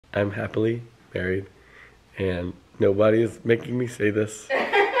I'm happily married, and nobody is making me say this.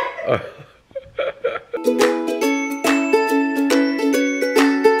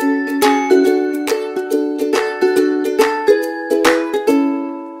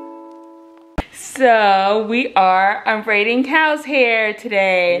 So we are unbraiding Cal's hair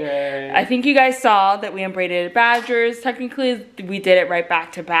today. Yay. I think you guys saw that we unbraided Badger's. Technically, we did it right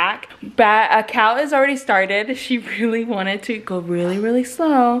back to back. Cal is already started. She really wanted to go really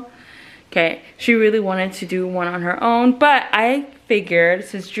slow. Okay, she really wanted to do one on her own, but I figured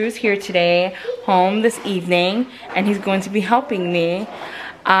since Drew's here today, home this evening, and he's going to be helping me,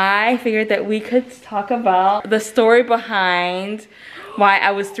 I figured that we could talk about the story behind why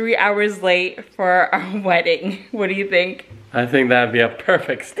I was 3 hours late for our wedding. What do you think? I think that'd be a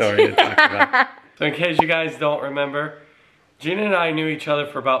perfect story to talk about. So in case you guys don't remember, Jeena and I knew each other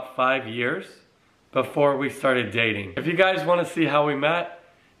for about 5 years before we started dating. If you guys want to see how we met,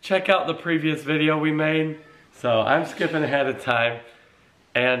 check out the previous video we made. So I'm skipping ahead of time.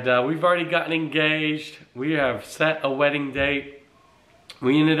 And we've already gotten engaged. We have set a wedding date.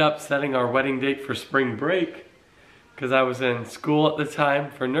 We ended up setting our wedding date for spring break, because I was in school at the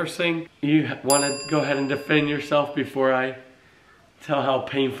time for nursing. You want to go ahead and defend yourself before I tell how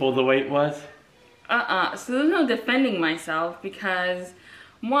painful the wait was? So there's no defending myself, because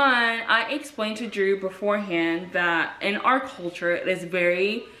one, I explained to Drew beforehand that in our culture it is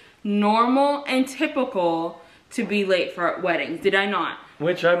very normal and typical to be late for weddings. Did I not?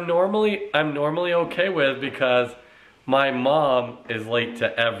 Which I'm normally okay with, because my mom is late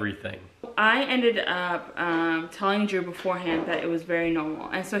to everything. I ended up telling Drew beforehand that it was very normal,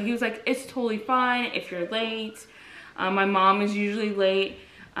 and so he was like, it's totally fine if you're late. My mom is usually late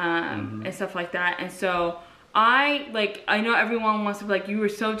and stuff like that. And so I know everyone wants to be like, you were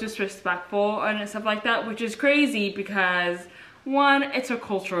so disrespectful and stuff like that, which is crazy, because one, it's a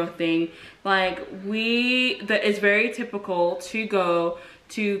cultural thing. Like, it's very typical to go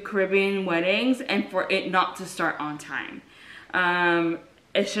to Caribbean weddings and for it not to start on time.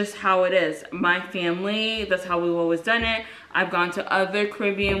 It's just how it is. My family, that's how we've always done it. I've gone to other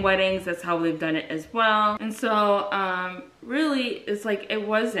Caribbean weddings, that's how they've done it as well. And so, really, it's like, it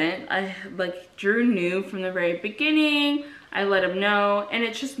wasn't. Drew knew from the very beginning. I let him know, and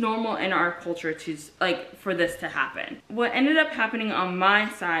it's just normal in our culture to, for this to happen. What ended up happening on my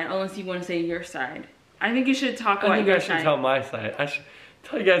side, unless you want to say your side, I think you should talk about your side. I think I should tell my side. I should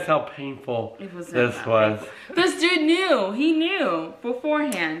tell you guys how painful this was. This dude knew. He knew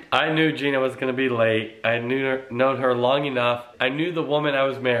beforehand. I knew Jeena was going to be late. I known her long enough. I knew the woman I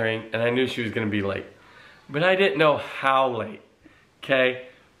was marrying, and I knew she was going to be late. But I didn't know how late. Okay?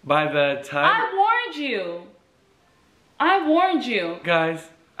 By the time... I warned you. I warned you. Guys,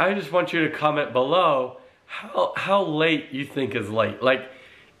 I just want you to comment below how late you think is late. Like,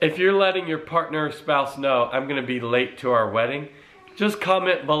 if you're letting your partner or spouse know, I'm going to be late to our wedding, just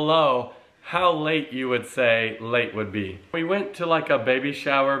comment below how late you would say late would be. We went to like a baby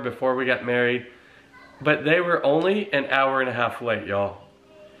shower before we got married, but they were only an hour and a half late, y'all.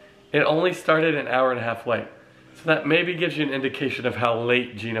 It only started an hour and a half late. So that maybe gives you an indication of how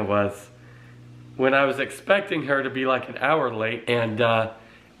late Jeena was. When I was expecting her to be like an hour late, and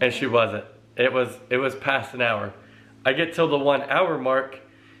she wasn't. It was past an hour. I get till the 1 hour mark,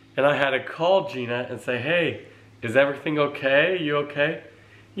 and I had to call Jeena and say, hey, is everything okay? You okay?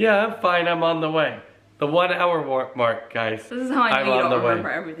 Yeah, I'm fine, I'm on the way. The 1 hour mark, guys. This is how I know you don't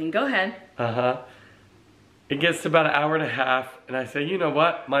remember everything. Go ahead. It gets to about an hour and a half, and I say, you know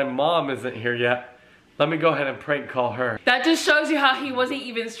what? My mom isn't here yet. Let me go ahead and prank call her. That just shows you how he wasn't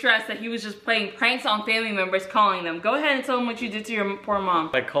even stressed, that he was just playing pranks on family members, calling them. Go ahead and tell them what you did to your poor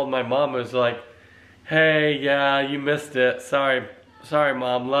mom. I called my mom and was like, hey, yeah, you missed it. Sorry,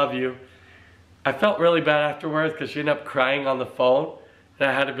 mom, love you. I felt really bad afterwards because she ended up crying on the phone. And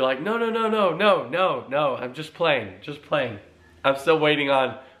I had to be like, no, I'm just playing, I'm still waiting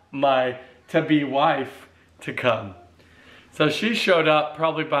on my to-be wife to come. So she showed up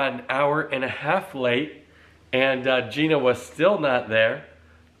probably about an hour and a half late, and Jeena was still not there.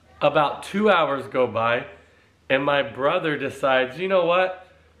 About 2 hours go by, and my brother decides, you know what?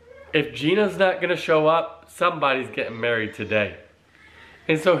 If Jeena's not gonna show up, somebody's getting married today.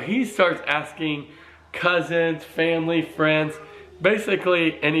 And so he starts asking cousins, family, friends,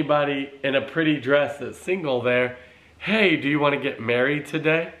 basically anybody in a pretty dress that's single there, hey, do you want to get married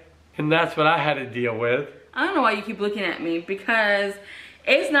today? And that's what I had to deal with. I don't know why you keep looking at me, because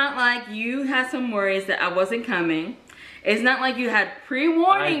it's not like you had some worries that I wasn't coming. It's not like you had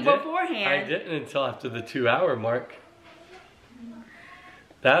pre-warning beforehand. I didn't until after the 2 hour mark.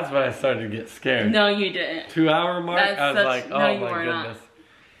 That's when I started to get scared. No, you didn't. 2 hour mark, I was like, oh my goodness.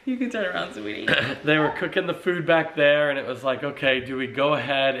 You can turn around, sweetie. They were cooking the food back there, and it was like, okay, do we go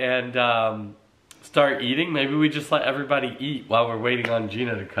ahead and start eating? Maybe we just let everybody eat while we're waiting on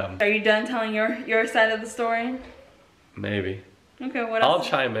Jeena to come. Are you done telling your side of the story? Maybe. Okay, what else? I'll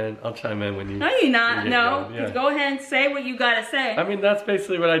chime in when you... No, you're not. No, yeah. go ahead and say what you gotta say. I mean, that's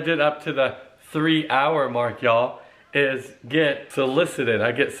basically what I did up to the 3-hour mark, y'all, is get solicited.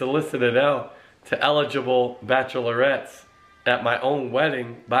 I get solicited out to eligible bachelorettes at my own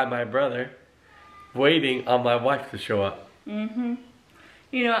wedding by my brother, waiting on my wife to show up. Mm-hmm.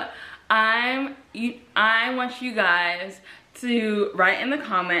 You know, I want you guys to write in the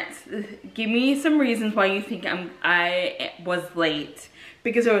comments, give me some reasons why you think I was late,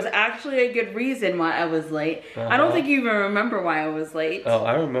 because there was actually a good reason why I was late. I don't think you even remember why I was late. Oh,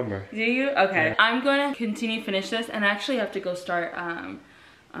 I remember. Do you? Okay. Yeah. I'm gonna continue finish this, and I actually have to go start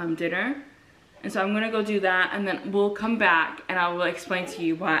dinner, and so I'm gonna go do that, and then we'll come back and I will explain to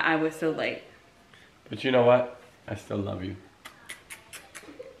you why I was so late. But you know what? I still love you.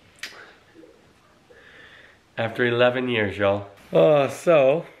 After 11 years, y'all.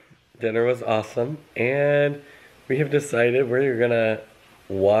 So, dinner was awesome, and we have decided we're gonna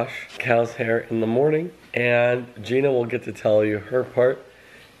wash Cal's hair in the morning, and Jeena will get to tell you her part,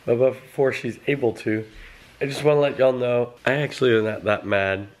 but before she's able to, I just want to let y'all know, I actually am not that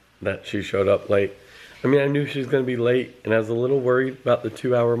mad that she showed up late. I mean, I knew she was gonna be late, and I was a little worried about the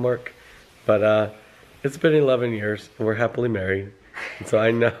 2-hour mark, but it's been 11 years, and we're happily married, and so I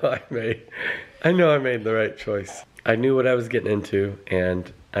know I made the right choice. I knew what I was getting into,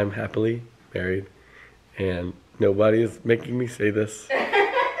 and I'm happily married, and nobody is making me say this.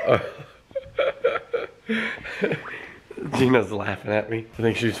 Gina's laughing at me. I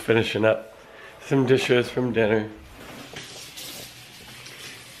think she's finishing up some dishes from dinner.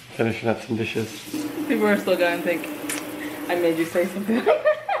 Finishing up some dishes. People are still gonna think I made you say something like that.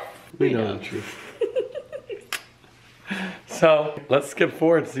 We know the truth. So, let's skip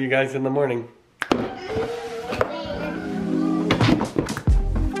forward. See you guys in the morning.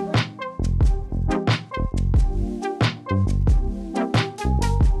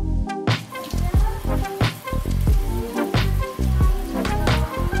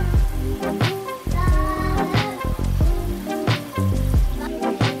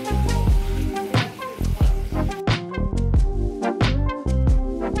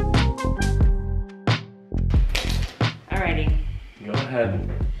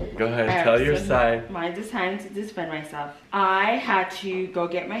 Go ahead, tell your side. My time to defend myself. I had to go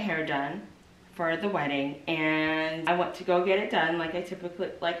get my hair done for the wedding, and I went to go get it done like I typically,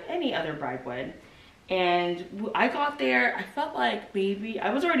 like any other bride would. And I got there, I felt like maybe,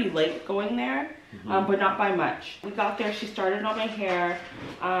 I was already late going there, but not by much. We got there, she started on my hair,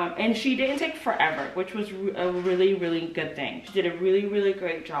 and she didn't take forever, which was a really, really good thing. She did a really, really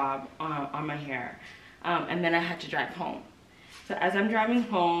great job on my hair. And then I had to drive home. So as I'm driving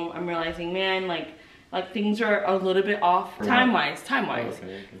home, I'm realizing, man, like things are a little bit off time-wise.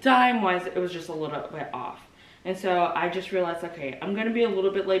 Okay. Time-wise, it was just a little bit off. And so I just realized, okay, I'm gonna be a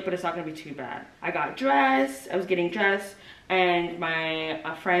little bit late, but it's not gonna be too bad. I got dressed, I was getting dressed, and my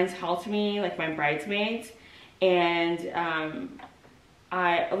friends helped me, like my bridesmaids, and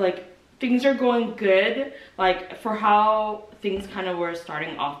things are going good, like for how things kind of were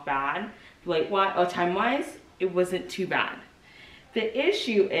starting off bad, like time-wise, it wasn't too bad. The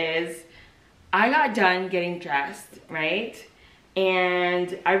issue is, I got done getting dressed, right?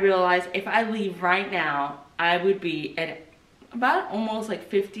 And I realized if I leave right now, I would be at about almost like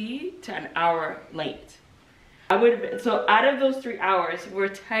 50 to an hour late. I would have been, so out of those 3 hours were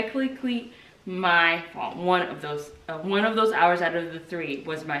technically my fault. One of those hours out of the 3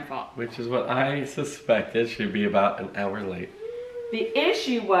 was my fault. Which is what I suspected. She'd be about an hour late. The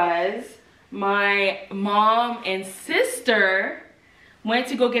issue was my mom and sister went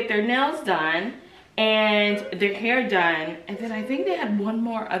to go get their nails done and their hair done, and then I think they had one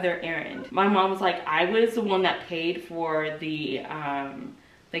more other errand. My mom was like, I was the one that paid for the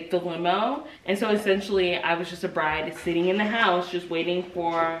like the limo, and so essentially I was just a bride sitting in the house just waiting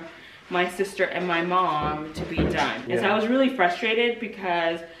for my sister and my mom to be done. And so I was really frustrated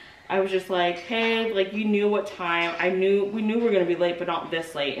because I was just like, hey, like you knew what time, we knew we were gonna be late, but not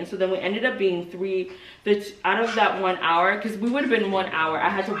this late. And so then we ended up being out of that 1 hour, because we would have been 1 hour, I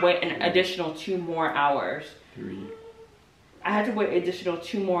had to wait an additional 2 more hours. 3. I had to wait additional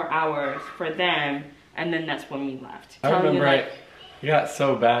 2 more hours for them, and then that's when we left. I remember it got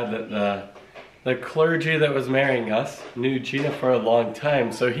so bad that the clergy that was marrying us knew Jeena for a long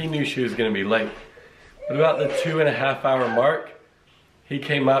time, so he knew she was gonna be late. But about the 2.5 hour mark, he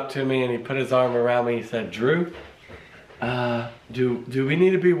came up to me and he put his arm around me. He said, Drew, do we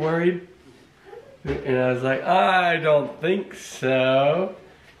need to be worried? And I was like, I don't think so.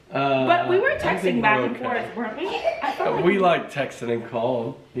 But we were texting back and forth, weren't we? I felt like we like texting and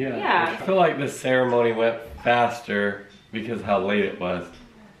calling. Yeah. Yeah. I feel like the ceremony went faster because of how late it was.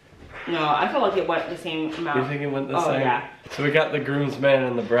 No, I feel like it went the same amount. You think it went the same? Oh, yeah. So we got the groomsmen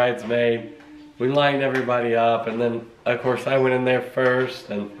and the bridesmaid. We lined everybody up, and then, of course, I went in there first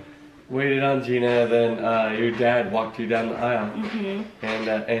and waited on Jeena. Then your dad walked you down the aisle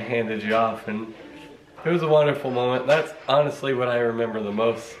and handed you off. And it was a wonderful moment. That's honestly what I remember the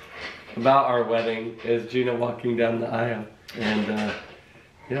most about our wedding is Jeena walking down the aisle. And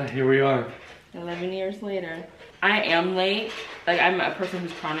yeah, here we are. 11 years later. I am late. Like, I'm a person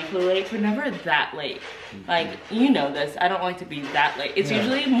who's chronically late, but never that late. Like, you know this. I don't like to be that late. It's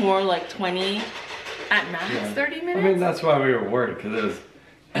usually more like 20, at max 30 minutes. I mean, that's why we were worried, because it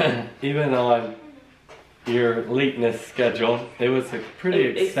was, even on your lateness schedule, it was pretty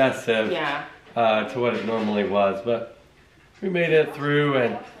excessive to what it normally was. But we made it through,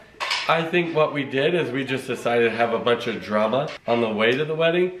 and I think what we did is we just decided to have a bunch of drama on the way to the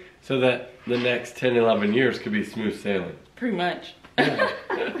wedding so that the next 10, 11 years could be smooth sailing. Pretty much. Yeah.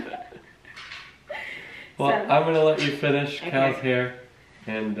 Well, so, I'm gonna let you finish Cal's hair,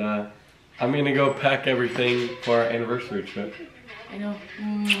 and I'm gonna go pack everything for our anniversary trip. I know.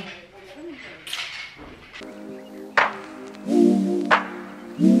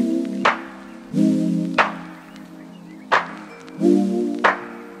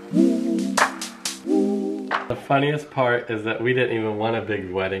 The funniest part is that we didn't even want a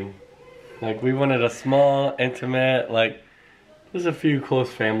big wedding. Like, we wanted a small, intimate, like, just a few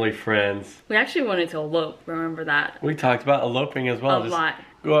close family friends. We actually wanted to elope, remember that? We talked about eloping as well. A lot.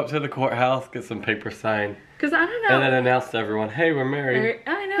 Go up to the courthouse, get some paper signed. Because I don't know. And then announce to everyone, hey, we're married.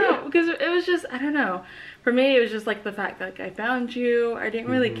 I know, because it was just, I don't know. For me, it was just like the fact that, like, I found you. I didn't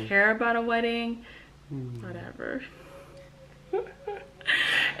really care about a wedding. Whatever.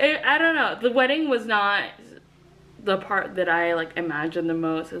 I don't know. The wedding was not the part that I, like, imagined the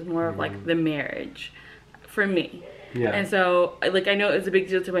most. It was more of, like, the marriage for me. Yeah. And so, like, I know it was a big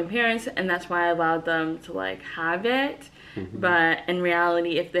deal to my parents, and that's why I allowed them to, like, have it. But in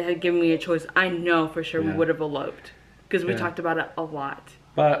reality, if they had given me a choice, I know for sure we would have eloped. Because we talked about it a lot.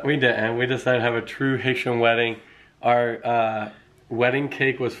 But we didn't. We decided to have a true Haitian wedding. Our wedding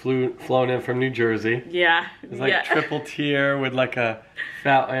cake was flown in from New Jersey. Yeah. It was like triple tier with like a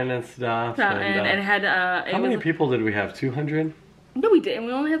fountain and stuff. And it had... how many people did we have? 200? No, we didn't.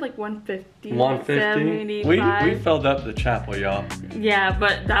 We only had like 150. 150? We filled up the chapel, y'all. Yeah,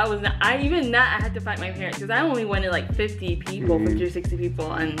 but that was not... even that, I had to fight my parents. Because I only wanted like 50 people, 50 or 60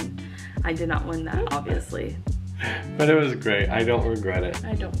 people. And I did not win that, obviously. But it was great. I don't regret it.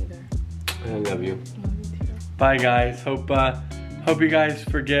 I don't either. I love you. Love you too. Bye, guys. Hope you guys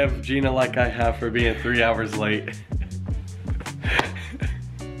forgive Jeena like I have for being 3 hours late.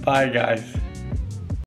 Bye, guys.